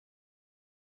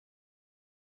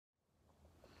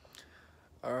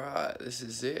Alright, this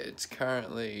is it. It's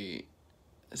currently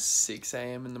 6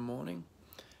 a.m. in the morning.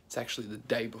 It's actually the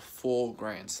day before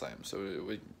Grand Slam, so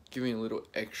we're giving a little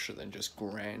extra than just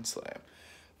Grand Slam.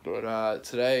 But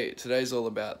today's all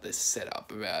about this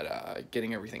setup, about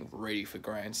getting everything ready for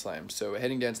Grand Slam. So we're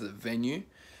heading down to the venue.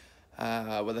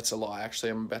 Well, that's a lie.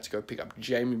 Actually, I'm about to go pick up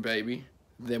Jamie Baby.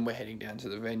 Then we're heading down to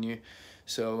the venue.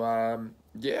 So,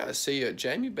 yeah, I see you at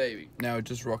Jamie Baby. Now we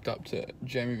just rocked up to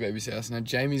Jamie Baby's house. Now,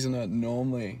 Jamie's not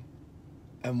normally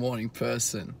a morning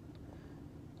person.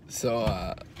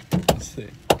 So, let's see.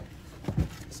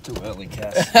 It's too early,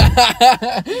 Cass.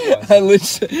 I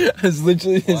was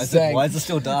literally just saying... Why is it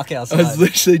still dark outside? I was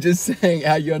literally just saying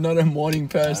how you're not a morning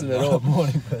person at all. I'm not a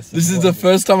morning person. This is the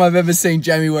first time I've ever seen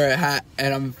Jamie wear a hat,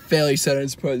 and I'm fairly certain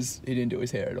it's because he didn't do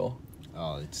his hair at all.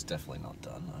 Oh, it's definitely not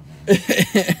done. I mean,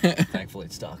 thankfully,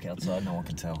 it's dark outside. No one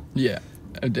can tell. Yeah.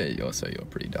 Also, you're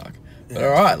pretty dark. Yeah. But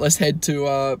all right, let's head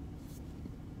to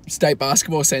State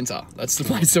Basketball Centre. That's the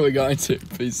place that we're going to.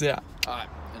 Peace out. All right,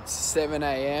 it's 7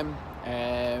 a.m.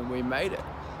 and we made it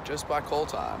just by call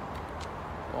time.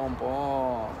 Boom,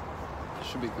 boom.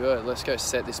 Should be good. Let's go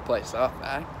set this place up,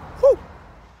 eh? Woo!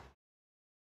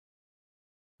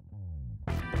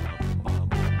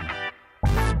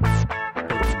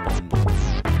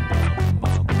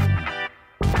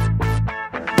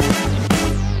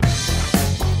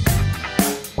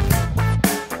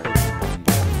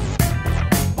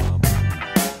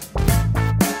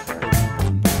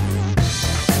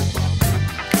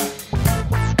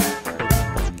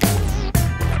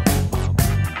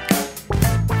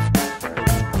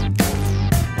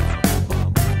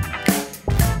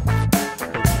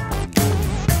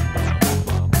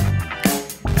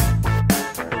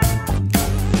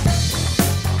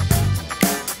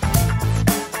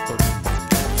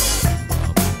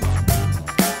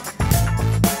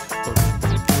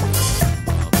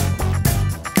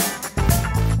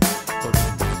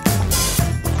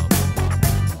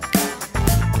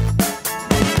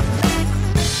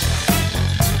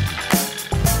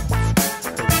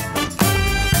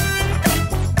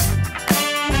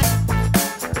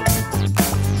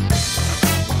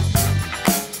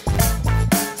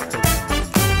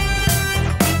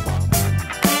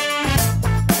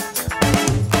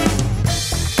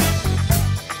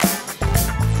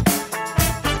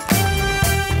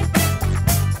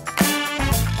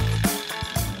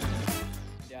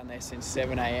 Since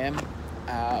 7 a.m.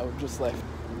 We've just left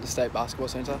the State Basketball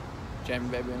Centre, Jamie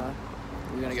Baby and I.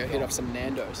 We're going to go hit up some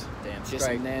Nando's. Damn Get straight.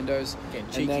 some Nando's.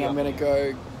 And then I'm going to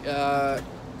go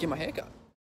get my hair cut.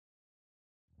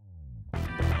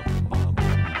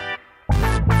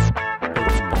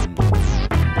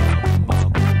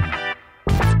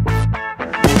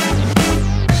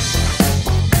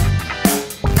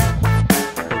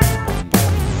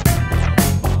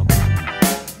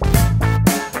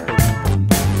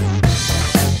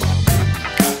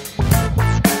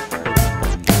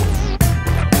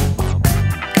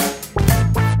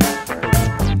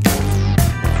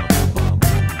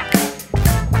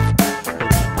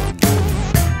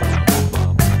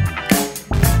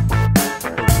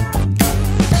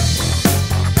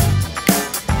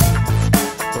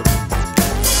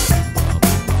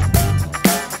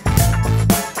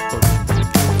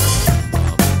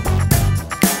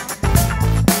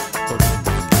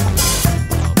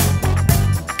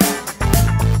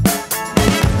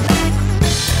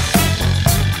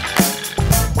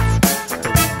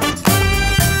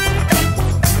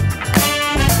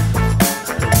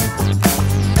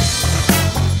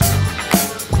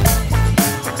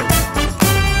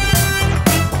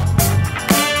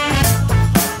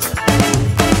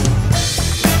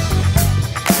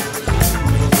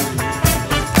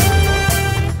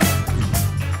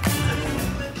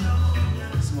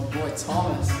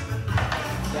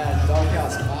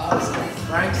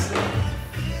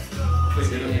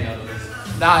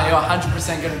 Nah, you're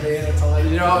 100% going to be in it, Tyler.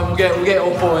 You know what? We'll get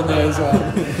all four in there as well.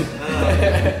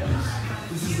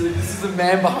 This is the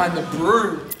man behind the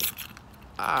brew.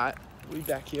 Alright, we're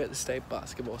back here at the State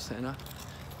Basketball Centre.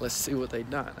 Let's see what they've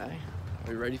done, eh? Are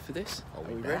we ready for this? Are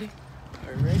we ready?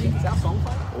 Are we ready? Is our song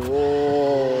playing?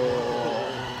 Oh,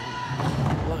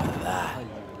 look at that.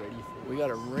 We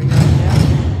got a ring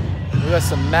right now. We got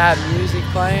some mad music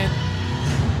playing.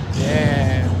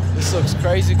 Damn, this looks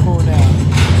crazy cool now.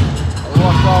 A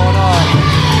lot going on.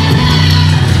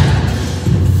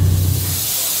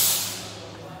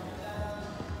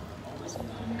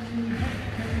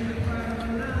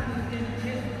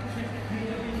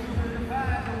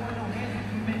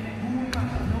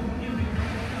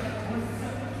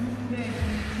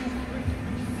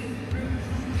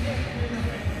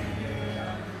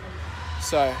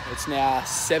 So it's now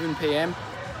 7 p.m.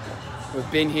 We've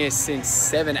been here since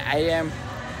 7 a.m.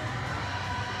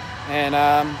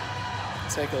 And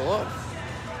take a look.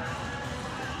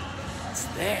 It's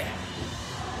there.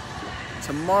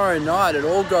 Tomorrow night it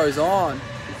all goes on.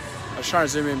 I was trying to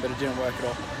zoom in, but it didn't work at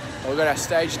all. But we've got our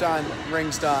stage done,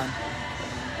 rings done.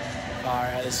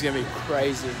 Alright, this is gonna be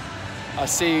crazy. I'll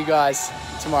see you guys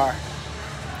tomorrow.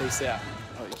 Peace out.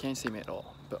 Oh, you can't see me at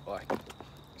all, but like,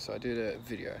 so I did a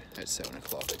video at 7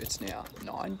 o'clock. It's now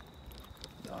 9.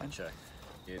 Check.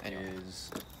 It is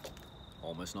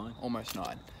almost 9. Almost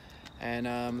 9.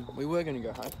 And we were gonna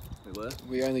go home. We were?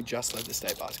 We only just left the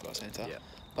state basketball centre. Yeah.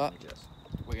 But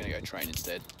we're gonna go train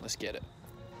instead. Let's get it.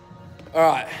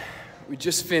 Alright, we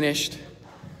just finished.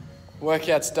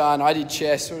 Workout's done. I did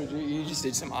chest. What did you? You just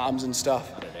did some arms and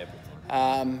stuff. I did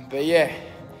everything. But yeah,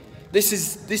 this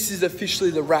is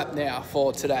officially the wrap now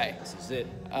for today. This is it.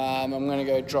 I'm gonna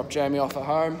go drop Jamie off at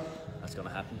home. That's gonna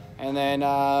happen. And then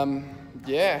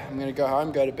yeah, I'm gonna go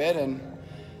home, go to bed, and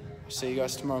I'll see you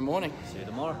guys tomorrow morning. See you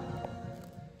tomorrow.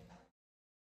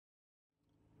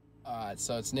 Alright,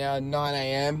 so it's now 9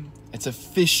 a.m. It's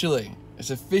officially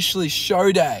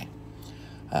show day.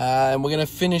 And we're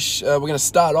gonna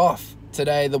start off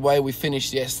today the way we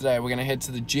finished yesterday. We're gonna head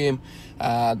to the gym.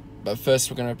 But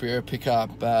first we're gonna pick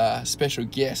up a special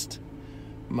guest,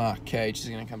 Mark Cage. He's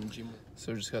gonna come to the gym.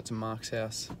 So we just got to Mark's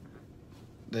house.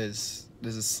 There's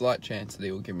a slight chance that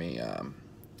he will give me a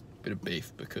bit of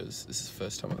beef because this is the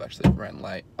first time I've actually ran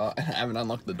late. I haven't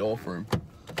unlocked the door for him.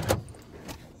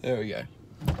 There we go.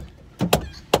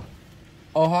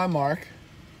 Oh, hi, Mark.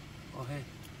 Oh, hey.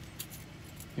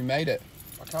 You made it.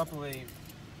 I can't believe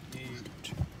you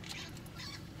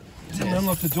didn't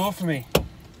unlock the door for me.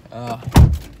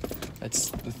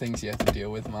 That's the things you have to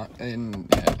deal with, Mark. And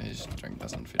yeah, his drink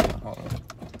doesn't fit in. Hold on.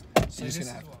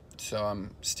 So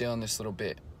I'm stealing this little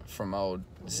bit from old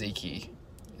Zeke's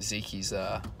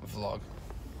vlog.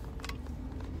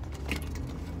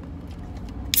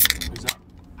 Who's up?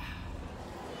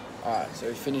 Alright, so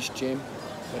we finished gym.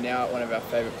 We're now at one of our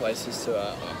favourite places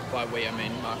to, by we I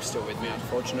mean Mark's still with me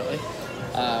unfortunately.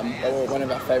 But we're at one of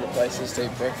our favourite places to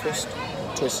eat breakfast,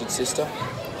 Twisted Sister.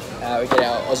 We get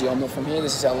our Aussie omelette from here.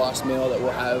 This is our last meal that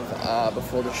we'll have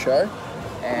before the show.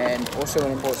 And also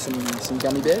went and bought some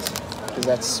gummy bears, because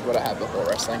that's what I have before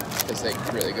wrestling, because they're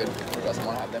really good. Who doesn't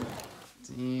want to have them?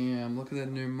 Damn, look at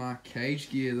that new Mark Cage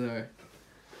gear though.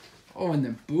 Oh, and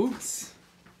the boots.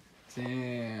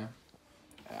 Damn.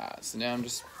 So now I'm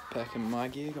just packing my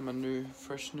gear. Got my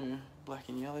fresh new black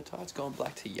and yellow tights. Going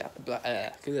back to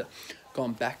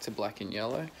black and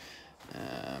yellow.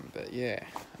 But yeah,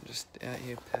 I'm just out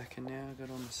here packing now.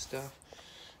 Got all my stuff.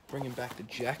 Bringing back the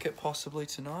jacket possibly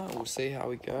tonight. We'll see how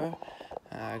we go.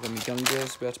 Got my gummy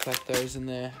bears. About to pack those in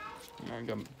there.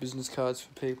 Got my business cards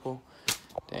for people.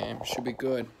 Damn, should be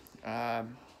good.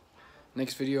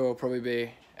 Next video will probably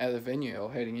be at the venue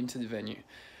or heading into the venue.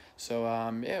 So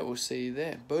yeah, we'll see you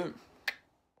there. Boom.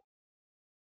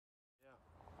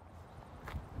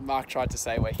 Mark tried to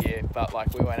say we're here, but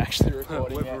like we weren't actually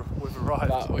recording yet. We've arrived.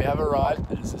 But we have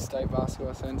arrived. It's the State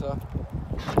Basketball Centre.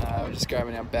 We're just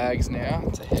grabbing our bags now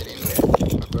to head in there.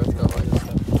 We both got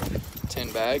like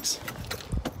 10 bags.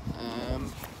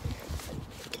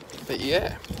 But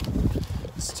yeah,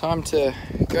 it's time to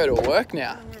go to work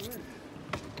now.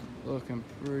 Looking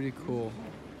pretty cool.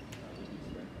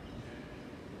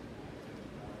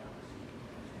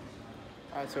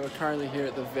 Alright, so we're currently here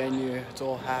at the venue. It's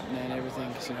all happening,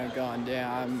 everything's going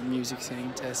down. Music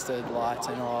getting tested, lights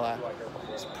and all that.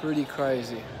 It's pretty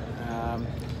crazy.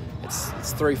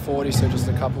 It's 3:40, so just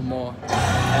a couple more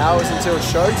hours until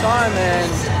showtime,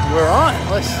 and we're on.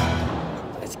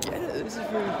 Let's get it. This is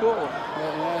pretty cool.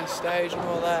 Stage and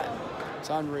all that. It's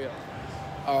unreal.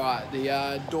 Alright,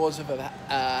 the doors have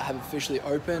officially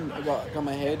opened. I got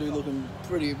my hairdo looking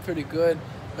pretty good.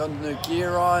 Got the new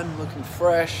gear on, looking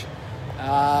fresh.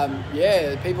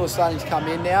 Yeah, people are starting to come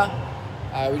in now.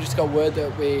 We just got word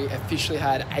that we officially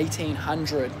had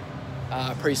 1,800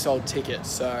 pre-sold tickets,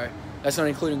 so that's not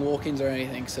including walk-ins or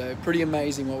anything, so pretty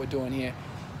amazing what we're doing here.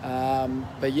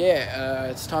 But yeah,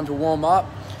 it's time to warm up,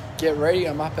 get ready.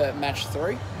 I'm up at match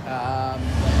 3.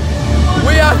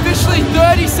 We are officially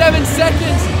 37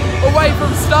 seconds away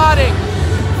from starting.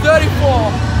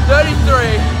 34,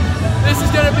 33. This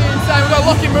is going to be insane. We've got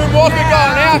Lockie Moonwalker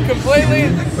going out completely.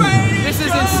 This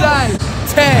is insane.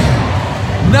 10,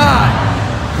 9,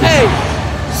 8,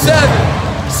 7,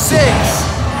 6,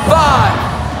 5,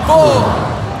 4,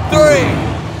 3,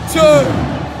 2,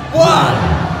 1.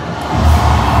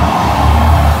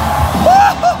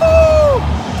 Woo-hoo-hoo!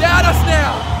 Doubt us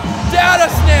now. Doubt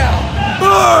us now.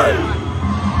 Boom!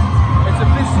 It's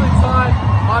officially time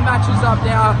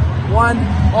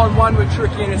one-on-one with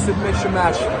Tricky in a submission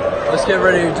match. Let's get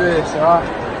ready to do this, alright?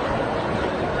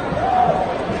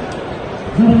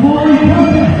 We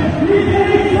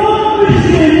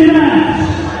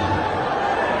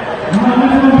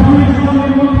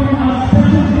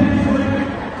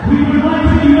would like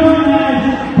to be known as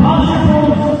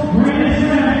Basketball's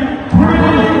GrandSlam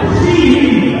Grand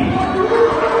Team.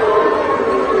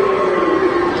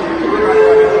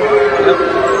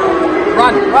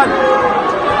 Run, run!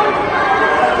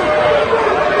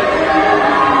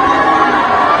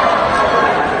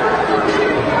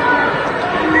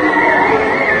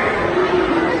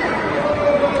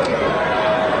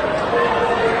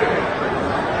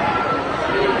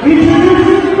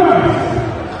 Introducing first.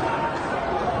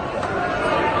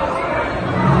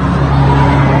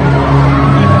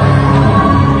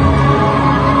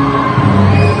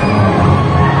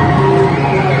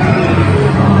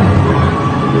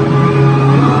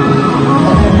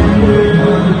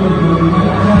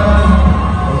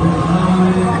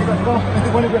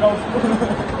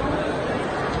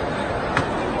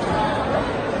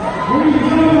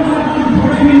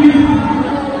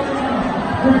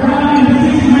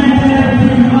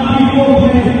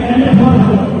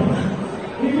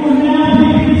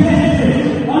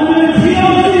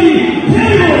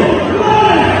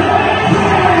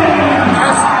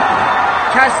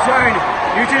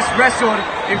 You just wrestled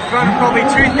in front of probably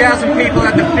 2,000 people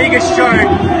at the biggest show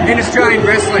in Australian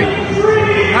wrestling.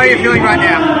 How are you feeling right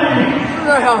now? I don't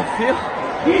know how I feel.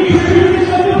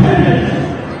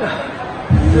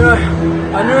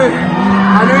 I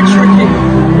knew Tricky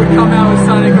would come out with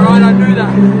something, alright? I knew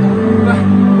that. But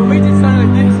when we did something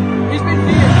like this, he's been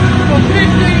here for 15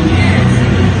 years.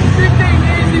 15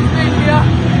 years he's been here.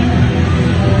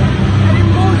 And he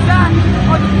pulls that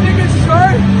on the biggest show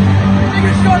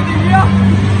of the year.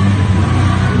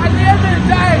 At the end of the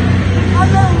day, I'm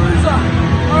not a loser,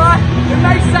 alright? It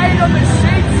may say it on the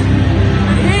sheets,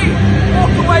 but he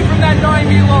walked away from that knowing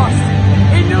he lost.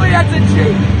 He knew he had to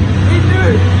cheat. He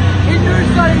knew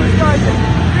something was going to.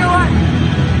 You know what?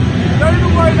 Don't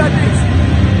even worry about this.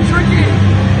 Tricky,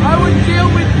 I would deal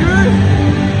with you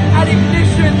at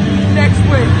Ignition